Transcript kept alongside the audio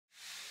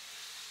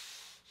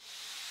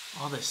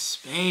All this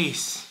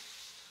space.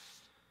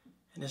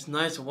 And this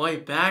nice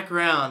white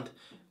background,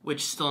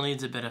 which still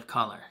needs a bit of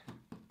color.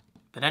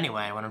 But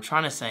anyway, what I'm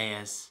trying to say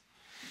is,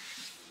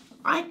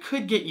 I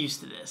could get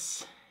used to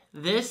this.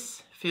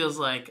 This feels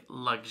like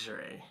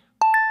luxury.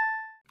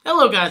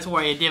 Hello guys, how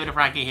are you? David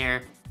Franco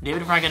here,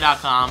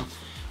 davidfranco.com,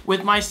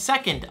 with my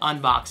second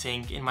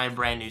unboxing in my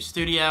brand new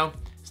studio.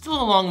 Still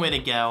a long way to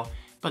go,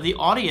 but the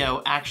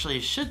audio actually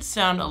should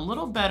sound a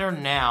little better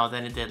now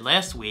than it did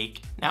last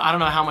week. Now, I don't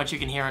know how much you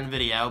can hear on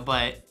video,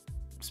 but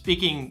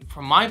speaking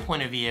from my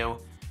point of view,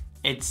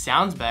 it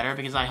sounds better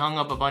because I hung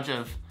up a bunch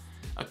of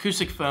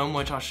acoustic foam,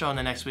 which I'll show in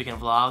the next weekend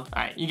vlog. All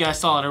right, you guys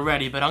saw it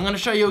already, but I'm gonna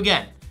show you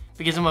again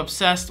because I'm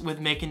obsessed with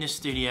making this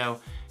studio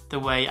the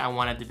way I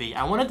want it to be.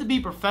 I want it to be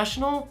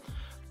professional,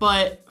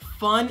 but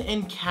fun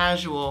and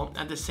casual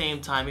at the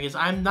same time because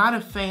I'm not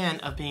a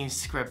fan of being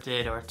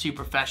scripted or too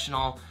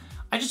professional.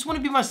 I just want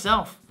to be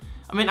myself.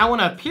 I mean, I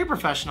want to appear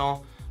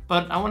professional,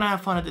 but I want to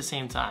have fun at the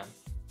same time.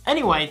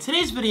 Anyway,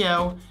 today's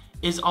video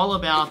is all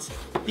about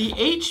the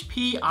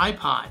HP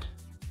iPod.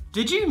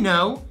 Did you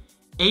know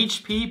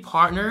HP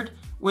partnered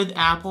with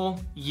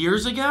Apple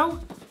years ago?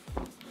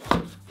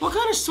 What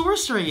kind of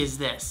sorcery is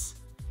this?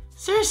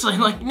 Seriously,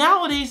 like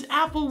nowadays,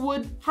 Apple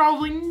would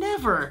probably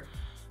never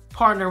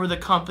partner with a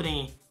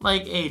company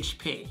like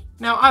HP.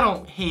 Now, I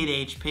don't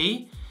hate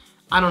HP.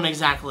 I don't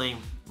exactly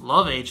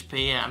love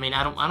HP. I mean,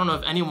 I don't know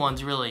if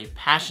anyone's really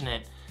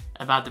passionate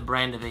about the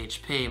brand of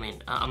HP. I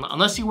mean,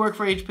 unless you work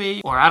for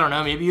HP, or I don't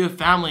know, maybe you have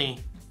family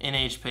in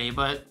HP,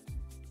 but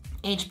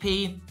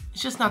HP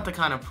is just not the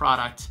kind of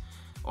product,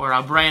 or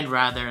a brand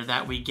rather,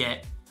 that we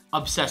get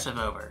obsessive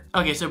over.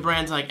 Okay, so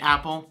brands like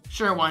Apple,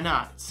 sure, why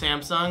not?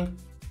 Samsung,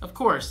 of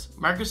course.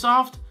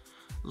 Microsoft,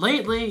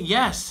 lately,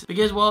 yes.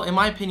 Because, well, in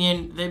my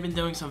opinion, they've been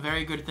doing some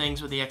very good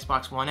things with the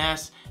Xbox One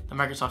S, the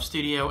Microsoft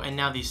Studio, and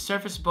now the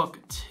Surface Book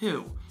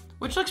 2,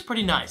 which looks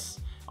pretty nice.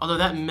 Although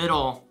that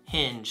middle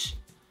hinge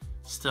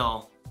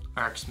still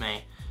irks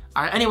me.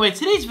 All right, anyway,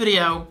 today's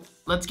video,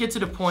 let's get to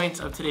the point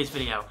of today's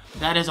video.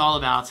 That is all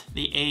about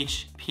the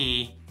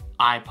HP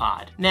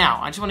iPod. Now,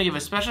 I just want to give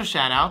a special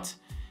shout out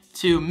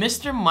to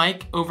Mr.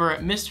 Mike over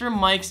at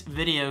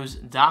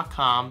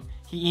MrMikesVideos.com.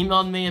 He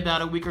emailed me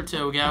about a week or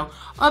two ago.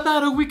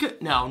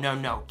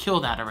 No, kill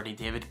that already,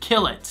 David,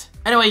 kill it.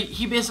 Anyway,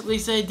 he basically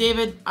said,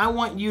 David, I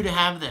want you to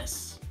have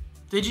this.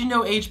 Did you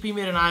know HP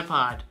made an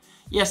iPod?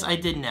 Yes, I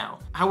did know.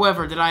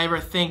 However, did I ever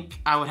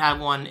think I would have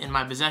one in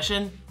my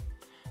possession?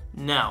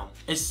 No,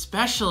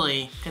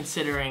 especially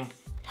considering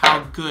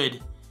how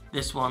good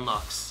this one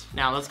looks.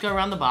 Now let's go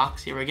around the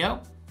box, here we go.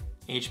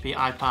 HP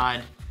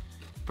iPod,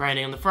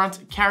 branding on the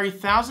front. Carry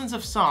thousands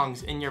of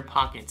songs in your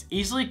pockets.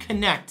 Easily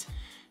connect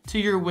to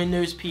your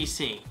Windows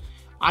PC.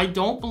 I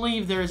don't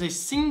believe there is a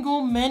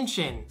single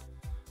mention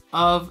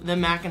of the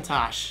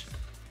Macintosh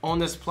on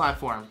this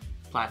on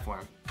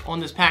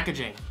this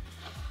packaging,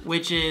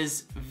 which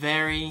is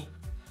very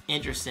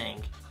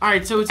interesting. All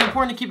right, so it's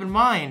important to keep in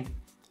mind,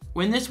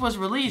 when this was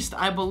released,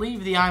 I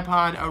believe the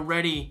iPod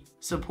already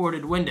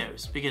supported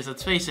Windows, because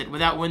let's face it,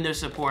 without Windows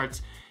support,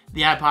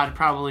 the iPod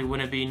probably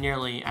wouldn't be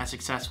nearly as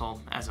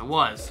successful as it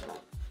was.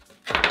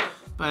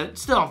 But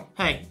still,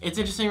 hey, it's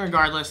interesting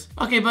regardless.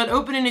 Okay, but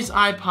opening this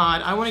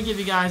iPod, I want to give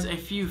you guys a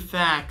few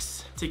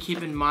facts to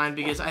keep in mind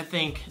because I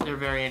think they're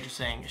very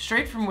interesting.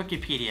 Straight from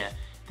Wikipedia,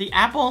 the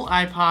Apple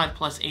iPod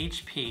plus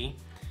HP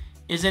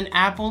is an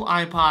Apple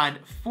iPod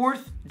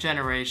 4th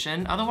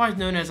generation, otherwise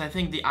known as, I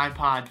think, the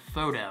iPod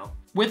Photo,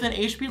 with an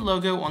HP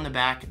logo on the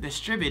back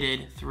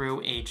distributed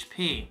through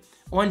HP.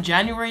 On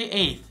January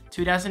 8th,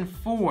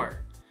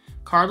 2004,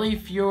 Carly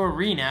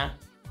Fiorina,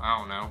 I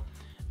don't know,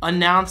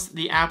 announced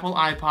the Apple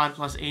iPod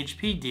plus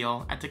HP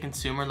deal at the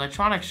Consumer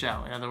Electronics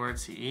Show, in other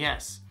words,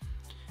 CES.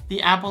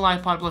 The Apple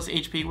iPod plus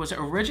HP was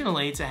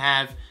originally to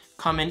have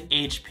come in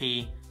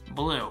HP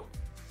Blue.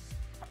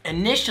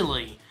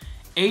 Initially,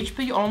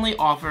 HP only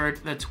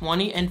offered the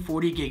 20 and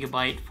 40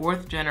 gigabyte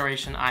 4th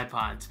generation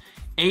iPods.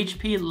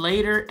 HP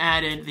later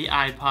added the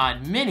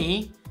iPod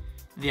Mini,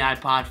 the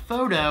iPod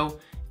Photo,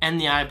 and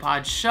the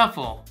iPod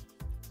Shuffle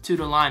to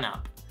the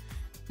lineup.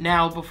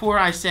 Now, before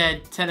I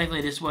said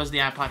technically this was the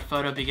iPod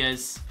Photo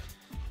because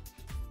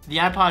the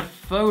iPod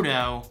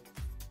Photo,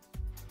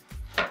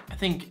 I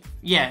think,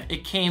 yeah,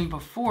 it came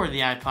before the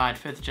iPod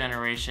 5th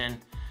generation.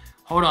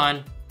 Hold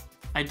on,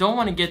 I don't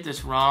want to get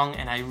this wrong,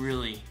 and I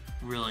really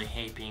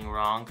hate being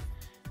wrong.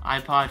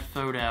 iPod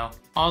Photo.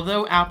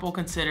 Although Apple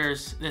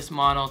considers this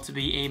model to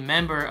be a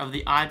member of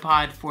the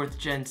iPod 4th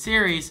Gen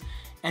series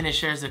and it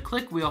shares a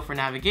click wheel for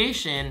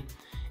navigation,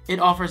 it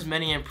offers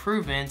many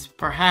improvements,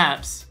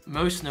 perhaps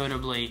most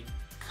notably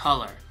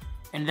color.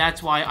 And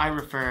that's why I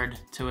referred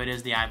to it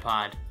as the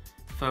iPod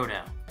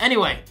Photo.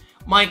 Anyway,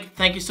 Mike,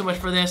 thank you so much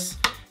for this.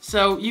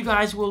 So you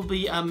guys will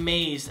be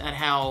amazed at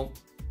how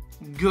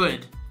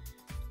good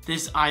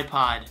this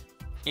iPod,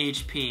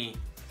 HP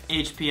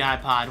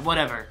iPod,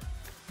 whatever,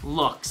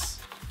 looks.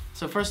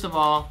 So first of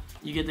all,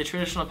 you get the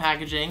traditional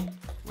packaging,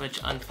 which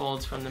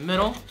unfolds from the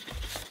middle.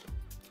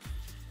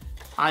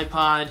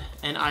 iPod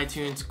and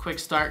iTunes Quick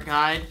Start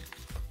Guide.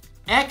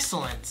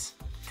 Excellent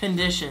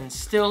condition,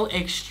 still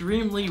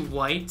extremely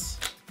white.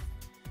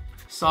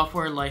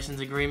 Software license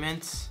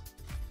agreements.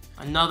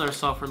 Another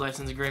software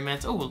license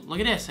agreement. Oh, look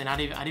at this. And I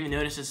didn't even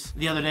notice this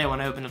the other day when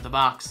I opened up the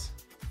box.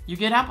 You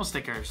get Apple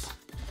stickers.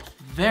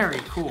 Very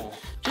cool.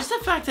 Just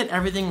the fact that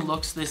everything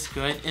looks this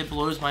good, it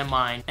blows my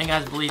mind. And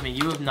guys, believe me,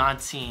 you have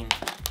not seen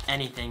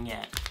anything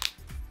yet.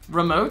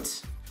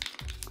 Remote,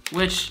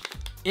 which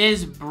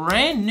is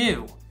brand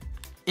new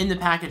in the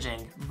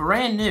packaging.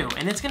 Brand new,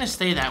 and it's gonna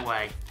stay that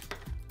way.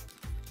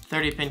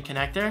 30-pin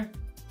connector.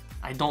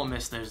 I don't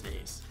miss those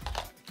days.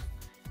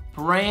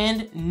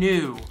 Brand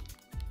new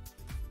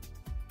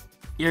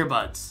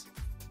earbuds.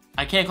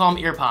 I can't call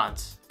them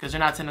earpods because they're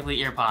not technically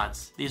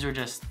earpods. These are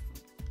just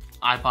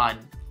iPod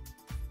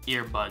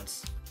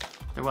earbuds.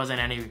 There wasn't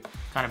any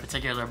kind of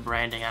particular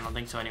branding, I don't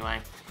think so anyway.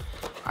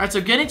 All right,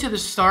 so getting to the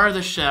star of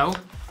the show,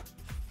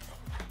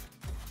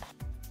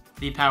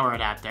 the power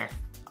adapter.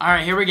 All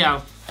right, here we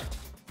go.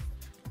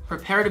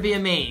 Prepare to be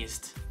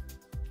amazed.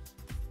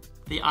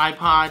 The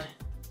iPod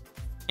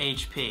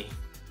HP.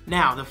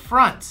 Now, the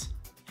front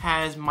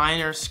has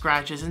minor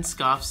scratches and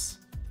scuffs,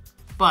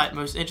 but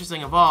most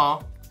interesting of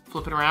all,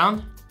 flip it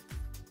around.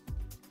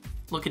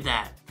 Look at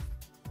that.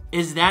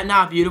 Is that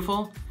not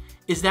beautiful?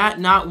 Is that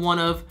not one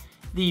of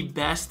the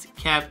best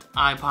kept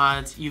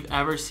iPods you've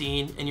ever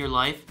seen in your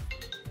life?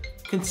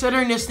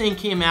 Considering this thing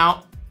came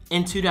out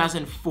in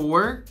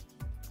 2004,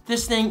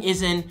 this thing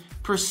is in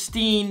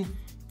pristine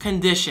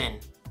condition,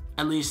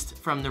 at least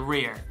from the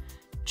rear.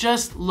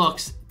 Just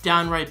looks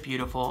downright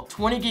beautiful.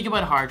 20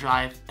 gigabyte hard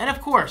drive, and of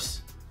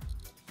course,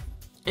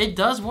 it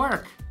does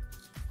work.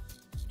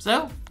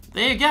 So,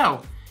 there you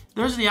go.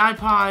 There's the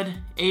iPod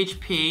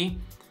HP.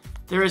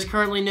 There is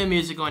currently no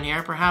music on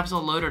here. Perhaps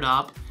I'll load it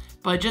up.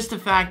 But just the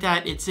fact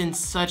that it's in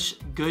such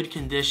good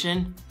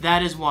condition,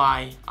 that is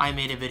why I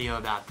made a video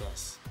about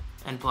this.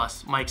 And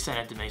plus, Mike sent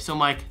it to me. So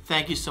Mike,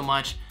 thank you so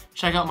much.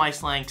 Check out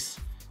Mike's links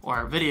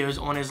or videos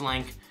on his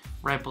link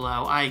right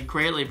below. I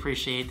greatly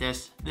appreciate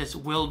this. This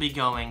will be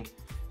going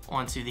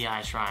onto the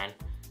iShrine.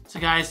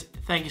 So guys,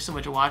 thank you so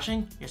much for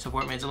watching. Your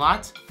support means a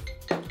lot.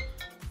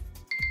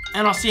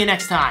 And I'll see you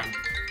next time.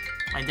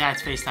 My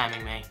dad's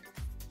FaceTiming me.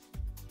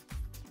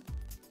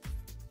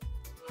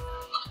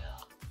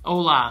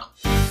 Hola.